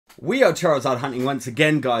We are Charizard hunting once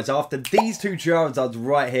again, guys, after these two Charizards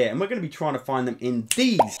right here. And we're going to be trying to find them in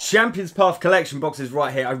these Champions Path collection boxes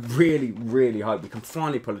right here. I really hope we can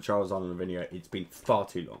finally pull a Charizard on the video. It's been far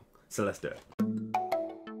too long. So let's do it.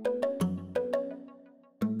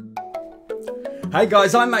 Hey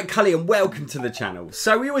guys, I'm Mattculli and welcome to the channel.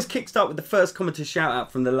 So we always kickstart with the first commenter shout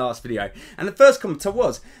out from the last video. And the first commenter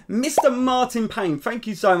was Mr. Martin Payne. Thank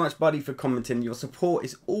you so much, buddy, for commenting. Your support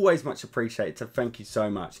is always much appreciated, so thank you so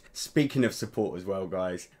much. Speaking of support as well,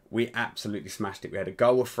 guys, we absolutely smashed it. We had a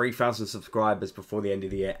goal of 3,000 subscribers before the end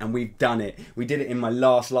of the year, and we've done it. We did it in my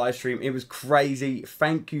last live stream. It was crazy.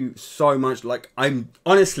 Thank you so much. Like, I'm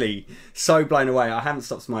honestly so blown away. I haven't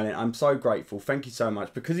stopped smiling. I'm so grateful. Thank you so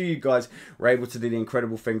much. Because of you guys, we're able to do the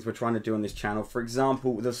incredible things we're trying to do on this channel. For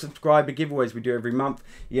example, the subscriber giveaways we do every month.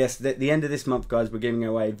 Yes, at the end of this month, guys, we're giving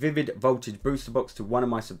away a Vivid Voltage booster box to one of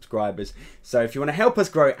my subscribers. So if you want to help us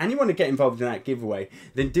grow and you want to get involved in that giveaway,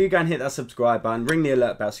 then do go and hit that subscribe button, ring the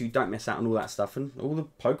alert bell so you don't miss out on all that stuff and all the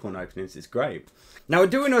Pokemon openings. It's great. Now I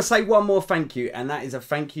do want to say one more thank you, and that is a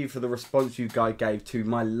thank you for the response you guys gave to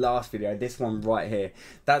my last video, this one right here.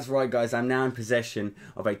 That's right, guys, I'm now in possession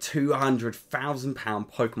of a £200,000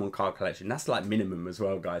 Pokemon card collection. That's like minimum as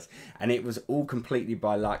well, guys, and it was all completely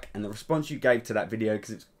by luck. And the response you gave to that video,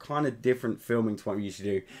 because it's kind of different filming to what we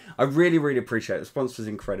usually do, I really appreciate it. The response was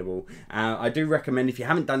incredible. I do recommend, if you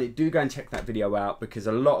haven't done it, do go and check that video out, because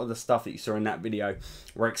a lot of the stuff that you saw in that video,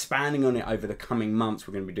 we're expanding on it over the coming months.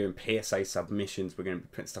 We're going to be doing PSA submissions, we're going to be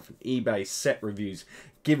putting stuff on eBay, set reviews,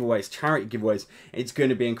 giveaways, charity giveaways. It's going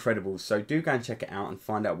to be incredible, so do go and check it out and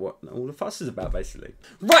find out what all the fuss is about, basically.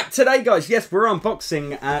 Right, today, guys, yes, we're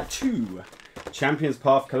unboxing two Champions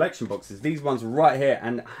Path collection boxes. These ones right here,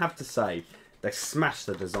 and I have to say, they smashed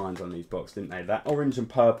the designs on these boxes, didn't they? That orange and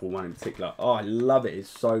purple one in particular, oh, I love it. It's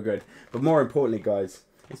so good. But more importantly, guys,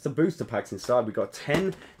 it's the booster packs inside. We've got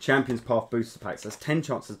 10 Champions Path booster packs. That's 10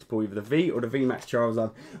 chances to pull either the V or the VMAX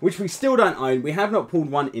Charizard, which we still don't own. We have not pulled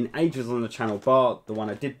one in ages on the channel, bar the one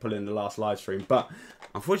I did pull in the last live stream. But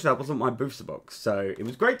unfortunately, that wasn't my booster box. So it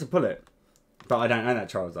was great to pull it, but I don't own that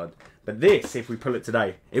Charizard. But this, if we pull it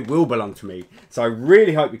today, it will belong to me. So I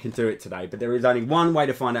really hope we can do it today. But there is only one way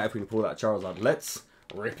to find out if we can pull that Charizard. Let's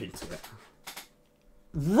rip into it.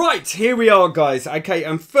 Right, here we are, guys. Okay,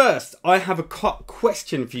 and first, I have a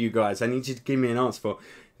question for you guys. I need you to give me an answer for.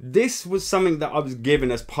 This was something that I was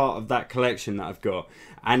given as part of that collection that I've got.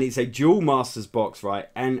 And it's a Dual Masters box, right?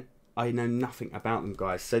 And I know nothing about them,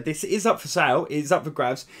 guys. So this is up for sale. It's up for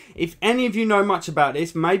grabs. If any of you know much about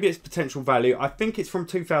this, maybe it's potential value. I think it's from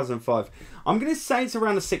 2005. I'm going to say it's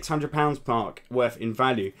around the £600 mark worth in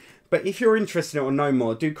value. But if you're interested or know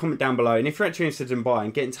more, do comment down below. And if you're actually interested in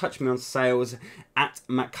buying, get in touch with me on sales at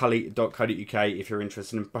mattculli.co.uk if you're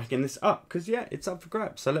interested in picking this up. Because, yeah, it's up for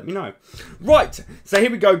grabs. So let me know. Right. So here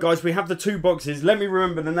we go, guys. We have the two boxes. Let me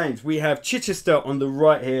remember the names. We have Chichester on the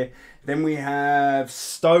right here. Then we have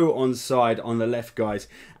Stowe on side on the left, guys.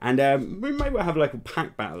 And we may well have a local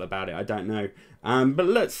pack battle about it. I don't know. But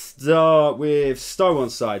let's start with Stowe on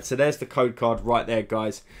side. So there's the code card right there,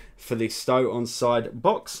 guys, for the Stowe on side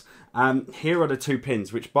box. Here are the two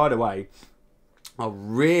pins, which, by the way, are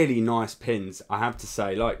really nice pins, I have to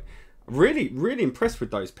say. Like, really impressed with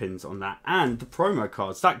those pins on that. And the promo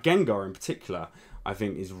cards, that Gengar in particular, I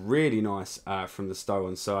think is really nice from the Stowe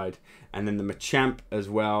on side. And then the Machamp as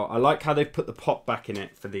well. I like how they've put the pop back in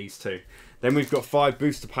it for these two. Then we've got 5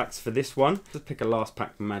 booster packs for this one. Let's pick a last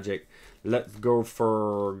pack for Magic. Let's go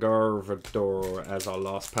for Garvador as our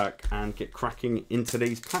last pack and get cracking into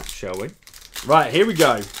these packs, shall we? Right, here we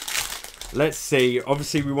go. Let's see.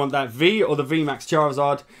 Obviously, we want that V or the VMAX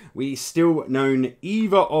Charizard. We still known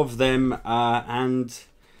either of them, and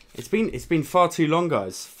it's been far too long,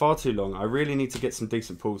 guys. Far too long. I really need to get some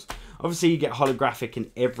decent pulls. Obviously, you get holographic in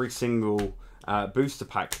every single booster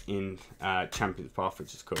pack in Champions Path,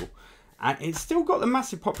 which is cool. And it's still got the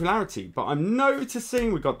massive popularity, but I'm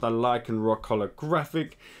noticing we got the Lycan Rock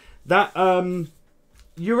holographic. That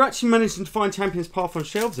you're actually managing to find Champions Path on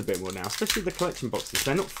shelves a bit more now, especially the collection boxes.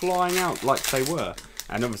 They're not flying out like they were.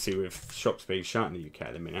 And obviously with shops being shut in the UK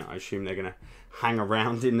at the minute, I assume they're going to hang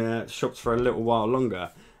around in shops for a little while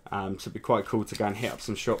longer. So it'd be quite cool to go and hit up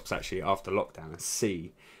some shops actually after lockdown and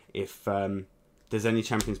see if there's any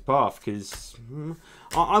Champions Path. Because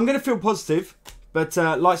I'm going to feel positive. But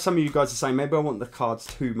like some of you guys are saying, maybe I want the cards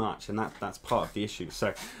too much, and that's part of the issue.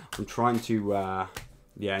 So I'm trying to,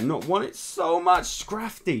 yeah, not want it so much.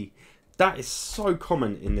 Scrafty. That is so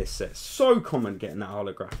common in this set. So common getting that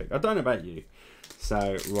holographic. I don't know about you.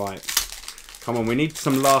 So, right. Come on, we need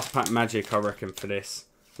some last pack magic, I reckon, for this.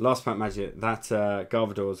 Last pack magic. That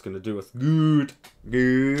Garvador is going to do us good.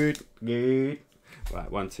 Right,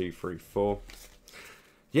 1, 2, 3, 4.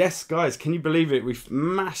 Yes, guys, can you believe it? We've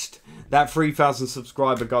mashed that 3,000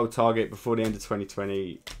 subscriber goal target before the end of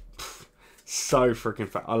 2020. So freaking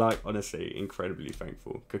I like, honestly, incredibly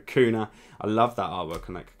thankful. Kakuna, I love that artwork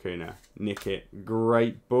on that Kakuna. Nick it,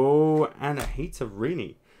 great ball, and a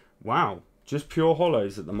Hitarini. Wow, just pure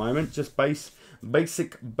hollows at the moment. Just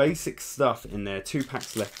basic stuff in there. 2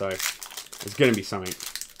 packs left though. There's going to be something.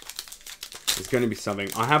 There's going to be something.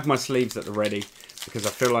 I have my sleeves at the ready because I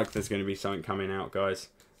feel like there's going to be something coming out, guys.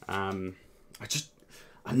 I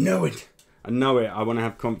know it. I know it. I want to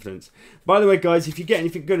have confidence. By the way, guys, if you get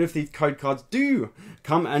anything good with these code cards, do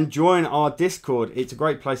come and join our Discord. It's a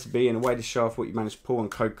great place to be and a way to show off what you managed to pull on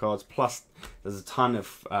code cards. Plus, there's a ton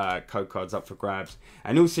of code cards up for grabs.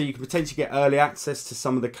 And also, you can potentially get early access to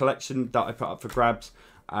some of the collection that I put up for grabs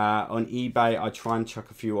on eBay. I try and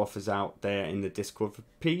chuck a few offers out there in the Discord for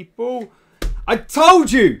people. I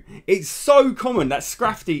told you! It's so common. That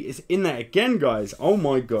Scrafty is in there again, guys. Oh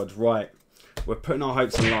my god, right. We're putting our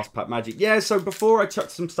hopes on Last Pack Magic. Yeah, so before I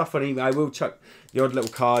chuck some stuff on eBay, I will chuck the odd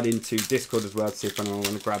little card into Discord as well to see if anyone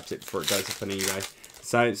grabs it before it goes up on eBay.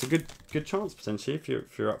 So it's a good chance, potentially,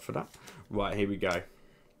 if you're up for that. Right, here we go.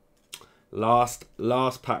 Last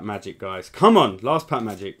Pack Magic, guys. Come on, Last Pack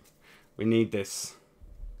Magic. We need this.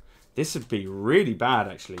 This would be really bad,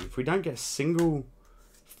 actually. If we don't get a single...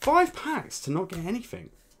 5 packs to not get anything.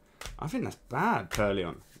 I think that's bad.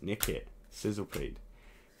 Perleon, Nick it, Sizzlepede,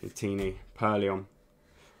 Hitini, Perleon.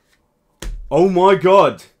 Oh my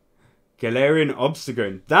god! Galarian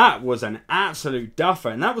Obstagoon. That was an absolute duffer.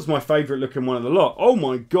 And that was my favourite looking one of the lot. Oh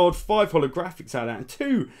my god, 5 holographics out of that. And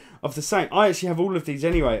 2 of the same. I actually have all of these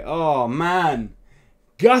anyway. Oh man.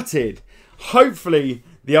 Gutted. Hopefully...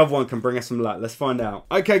 the other one can bring us some luck. Let's find out.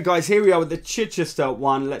 Okay, guys, here we are with the Chichester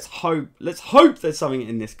one. Let's hope there's something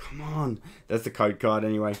in this. Come on. There's the code card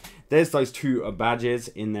anyway. There's those 2 badges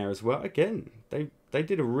in there as well. Again, they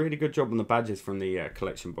did a really good job on the badges from the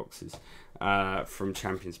collection boxes from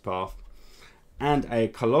Champions Path. And a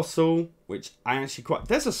Colossal, which I actually quite...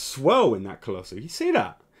 there's a swirl in that Colossal. You see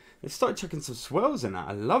that? They started chucking some swirls in that.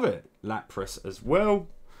 I love it. Lapras as well.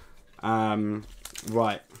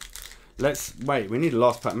 Right. Let's wait. We need a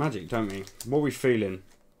Last Pack Magic, don't we? What are we feeling?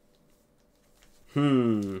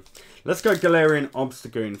 Let's go Galarian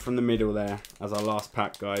Obstagoon from the middle there as our last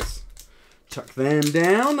pack, guys. Chuck them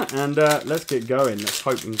down and let's get going. Let's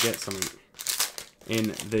hope we can get something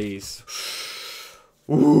in these.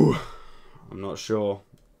 Ooh, I'm not sure.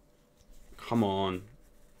 Come on,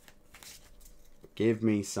 give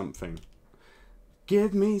me something.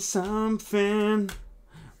 Give me something.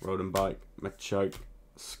 Road Bike, Machoke.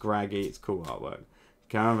 Scraggy, it's cool artwork.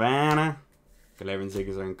 Caravana, Galarian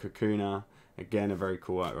Zigazone, Kakuna, again a very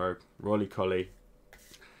cool artwork. Rolly-Collie.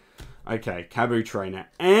 Okay, Kabu Trainer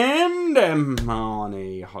and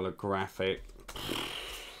Marnie holographic.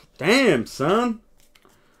 Damn, son.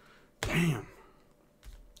 Damn.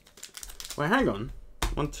 Wait, hang on.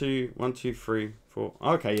 1, 2, 1, 2, 3, 4.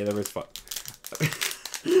 Okay, yeah, there is 5.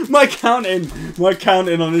 my counting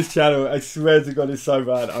on this channel, I swear to God, is so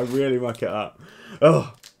bad. I really muck it up.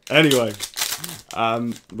 Oh, anyway.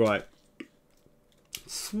 Right.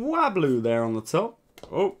 Swablu there on the top.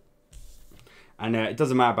 Oh. And it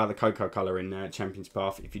doesn't matter about the cocoa colour in Champions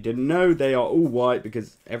Path. If you didn't know, they are all white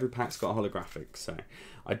because every pack's got a holographic. So,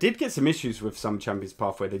 I did get some issues with some Champions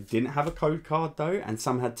Path where they didn't have a code card though, and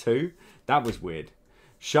some had 2. That was weird.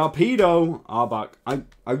 Sharpedo, Arbok.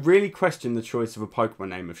 I really question the choice of a Pokemon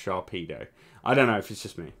name of Sharpedo. I don't know if it's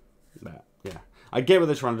just me. But, yeah. I get what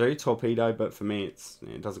they're trying to do, Torpedo, but for me,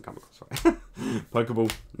 it doesn't come across right.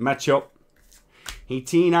 Pokeball, Machop,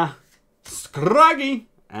 Hitina, Scraggy,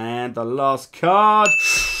 and the last card,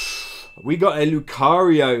 we got a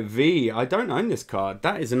Lucario V. I don't own this card.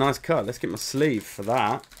 That is a nice card. Let's get my sleeve for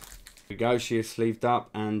that. Here we go, she is sleeved up,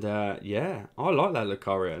 and yeah, I like that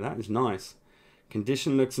Lucario. That is nice.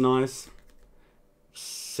 Condition looks nice.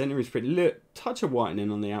 Center is pretty lit. Touch of whitening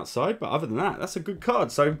on the outside, but other than that, that's a good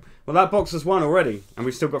card. So, well, that box has won already, and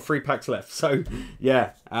we've still got 3 packs left. So,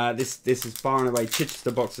 yeah, this is far and away.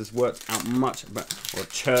 Chichester box has worked out much, or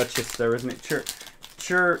Chichester, isn't it?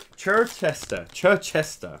 Chichester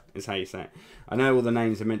is how you say it. I know all the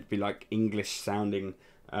names are meant to be like English-sounding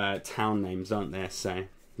town names, aren't they? So,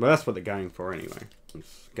 well, that's what they're going for anyway.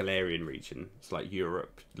 It's Galarian region. It's like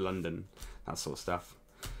Europe, London, that sort of stuff.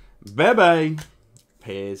 Bebe.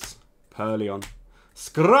 Piers, Perleon,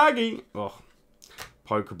 Scraggy, oh,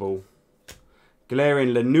 Pokeball,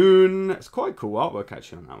 Galarian Lanoon. It's quite cool artwork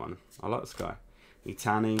actually on that one. I like this guy.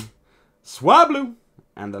 Itani, Swablu,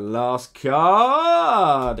 and the last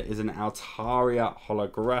card is an Altaria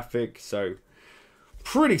holographic. So,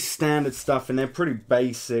 Pretty standard stuff in there, pretty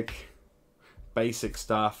basic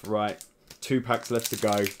stuff. Right, 2 packs left to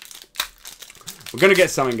go. We're gonna get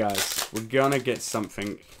something, guys. We're gonna get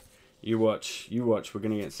something. You watch, we're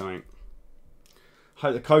gonna get something.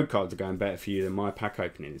 Hope the code cards are going better for you than my pack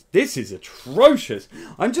openings. This is atrocious.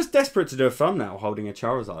 I'm just desperate to do a thumbnail holding a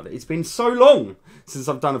Charizard. It's been so long since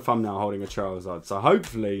I've done a thumbnail holding a Charizard. So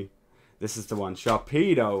hopefully this is the one.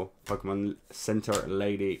 Sharpedo, Pokemon Center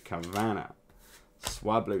Lady Cavana,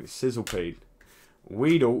 Swablu, Sizzlepede,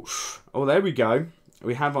 Weedle. Oh, there we go.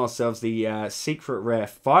 We have ourselves the secret rare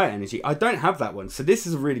Fire Energy. I don't have that one, so this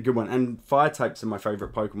is a really good one. And Fire types are my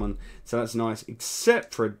favourite Pokemon, so that's nice.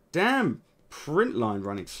 Except for a damn print line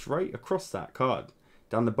running straight across that card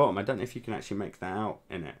down the bottom. I don't know if you can actually make that out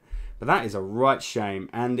in it, but that is a right shame.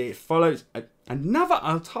 And it follows another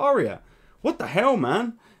Altaria. What the hell,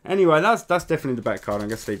 man? Anyway, that's definitely the back card. I'm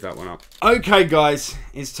gonna leave that one up. Okay, guys,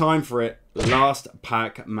 it's time for it. Last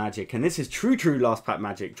pack magic, and this is true last pack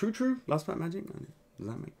magic. True last pack magic. Does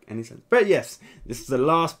that make any sense? But yes, this is the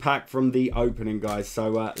last pack from the opening, guys. So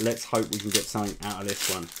let's hope we can get something out of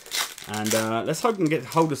this one. And let's hope we can get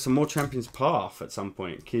hold of some more Champions Path at some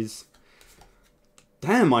point. Because,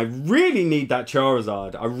 damn, I really need that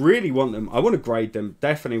Charizard. I really want them. I want to grade them.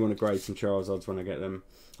 Definitely want to grade some Charizards when I get them.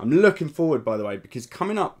 I'm looking forward, by the way, because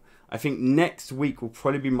coming up, I think next week will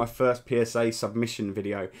probably be my first PSA submission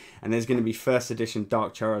video. And there's going to be first edition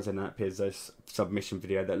Dark Charizard in that PSA submission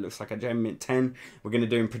video that looks like a Gem Mint 10. We're going to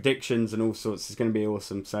do predictions and all sorts. It's going to be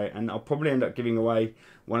awesome. So, and I'll probably end up giving away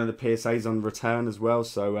one of the PSAs on return as well.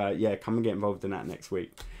 So, yeah, come and get involved in that next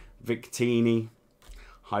week. Victini,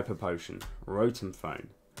 Hyper Potion, Rotom Phone,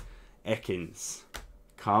 Ekans,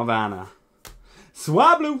 Carvanha,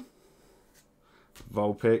 Swablu,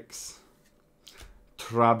 Vulpix,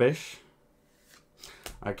 Trubbish.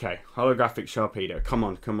 Okay, holographic Sharpedo. Come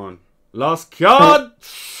on. Last card!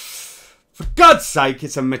 For God's sake,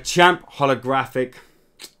 it's a Machamp holographic.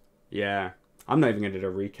 Yeah, I'm not even going to do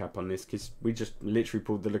a recap on this because we just literally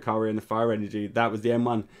pulled the Lucario and the Fire Energy. That was the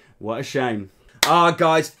M1. What a shame.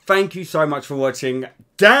 Guys, thank you so much for watching.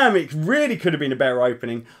 Damn, it really could have been a better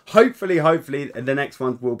opening. Hopefully, the next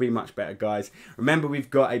ones will be much better, guys. Remember, we've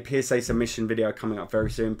got a PSA submission video coming up very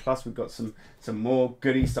soon. Plus, we've got some more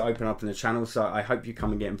goodies to open up in the channel. So I hope you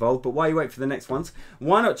come and get involved. But while you wait for the next ones,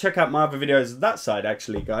 why not check out my other videos that side,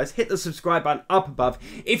 actually, guys. Hit the subscribe button up above.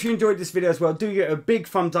 If you enjoyed this video as well, do give it a big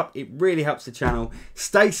thumbs up. It really helps the channel.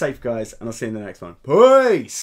 Stay safe, guys. And I'll see you in the next one. Peace!